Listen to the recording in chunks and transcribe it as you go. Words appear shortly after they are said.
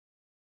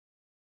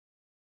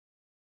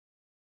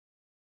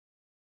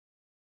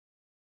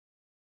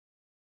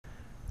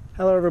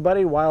Hello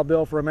everybody, Wild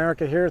Bill for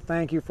America here.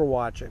 Thank you for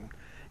watching.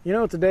 You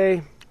know,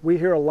 today we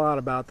hear a lot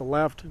about the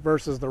left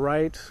versus the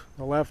right,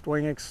 the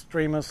left-wing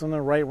extremists and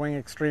the right-wing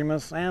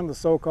extremists and the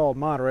so-called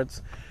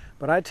moderates.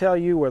 But I tell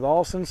you with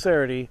all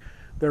sincerity,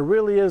 there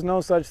really is no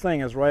such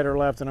thing as right or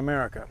left in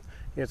America.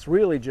 It's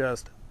really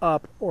just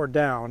up or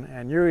down,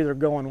 and you're either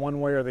going one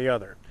way or the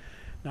other.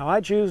 Now,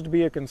 I choose to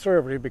be a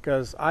conservative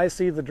because I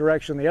see the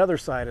direction the other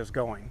side is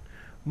going.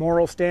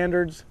 Moral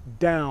standards,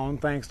 down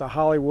thanks to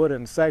Hollywood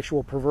and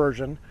sexual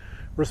perversion.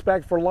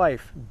 Respect for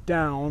life,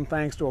 down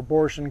thanks to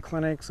abortion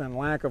clinics and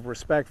lack of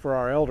respect for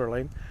our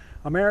elderly.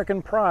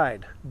 American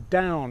pride,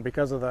 down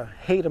because of the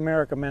hate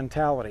America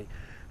mentality.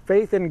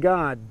 Faith in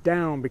God,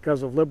 down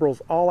because of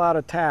liberals' all-out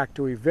attack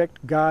to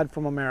evict God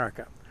from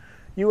America.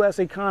 U.S.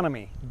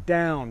 economy,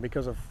 down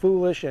because of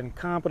foolish,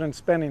 incompetent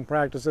spending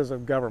practices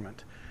of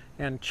government.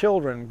 And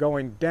children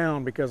going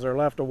down because they're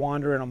left to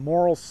wander in a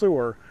moral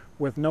sewer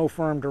with no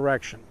firm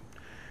direction.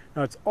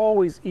 Now, it's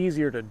always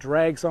easier to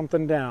drag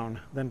something down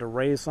than to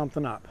raise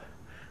something up.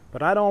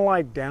 But I don't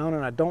like down,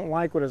 and I don't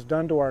like what it's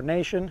done to our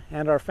nation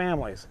and our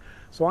families.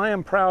 So I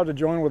am proud to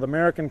join with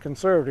American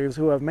conservatives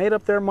who have made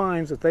up their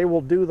minds that they will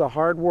do the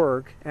hard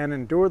work and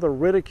endure the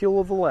ridicule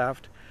of the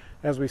left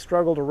as we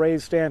struggle to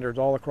raise standards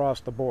all across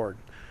the board.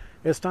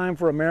 It's time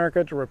for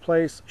America to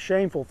replace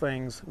shameful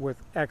things with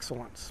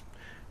excellence.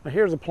 Now,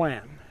 here's a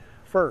plan.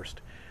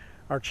 First,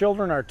 our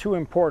children are too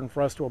important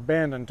for us to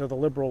abandon to the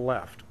liberal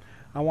left.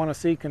 I want to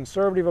see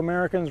conservative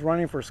Americans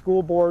running for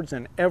school boards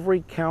in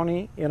every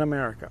county in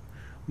America.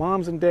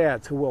 Moms and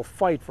dads who will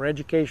fight for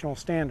educational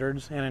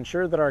standards and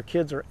ensure that our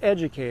kids are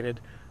educated,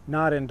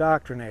 not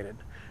indoctrinated.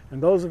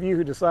 And those of you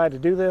who decide to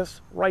do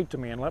this, write to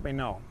me and let me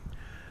know.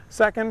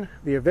 Second,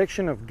 the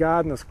eviction of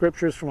God and the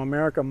Scriptures from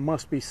America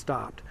must be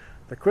stopped.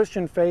 The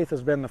Christian faith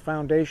has been the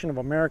foundation of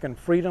American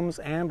freedoms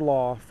and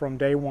law from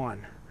day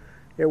one.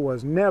 It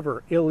was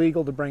never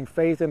illegal to bring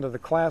faith into the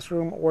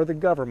classroom or the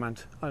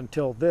government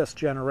until this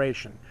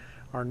generation.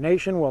 Our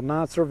nation will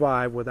not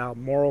survive without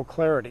moral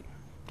clarity.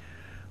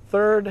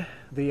 Third,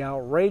 the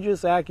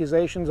outrageous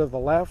accusations of the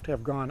left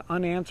have gone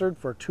unanswered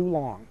for too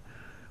long.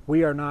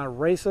 We are not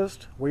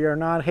racist, we are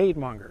not hate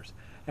mongers,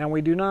 and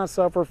we do not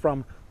suffer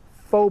from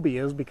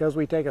phobias because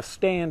we take a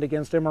stand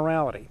against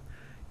immorality.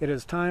 It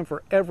is time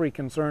for every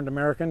concerned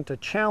American to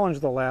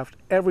challenge the left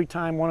every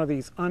time one of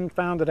these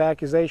unfounded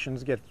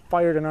accusations gets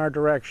fired in our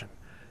direction.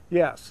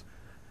 Yes,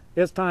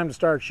 it's time to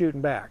start shooting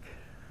back.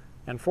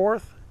 And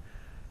fourth,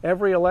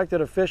 every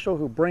elected official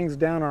who brings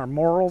down our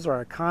morals,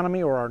 our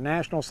economy, or our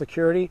national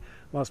security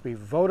must be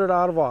voted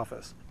out of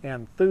office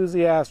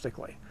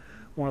enthusiastically.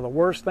 One of the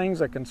worst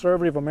things a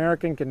conservative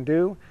American can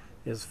do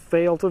is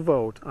fail to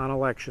vote on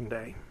Election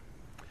Day.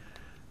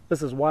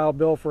 This is Wild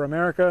Bill for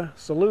America,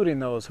 saluting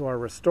those who are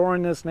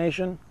restoring this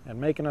nation and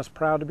making us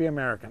proud to be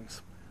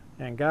Americans.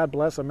 And God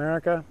bless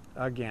America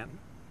again.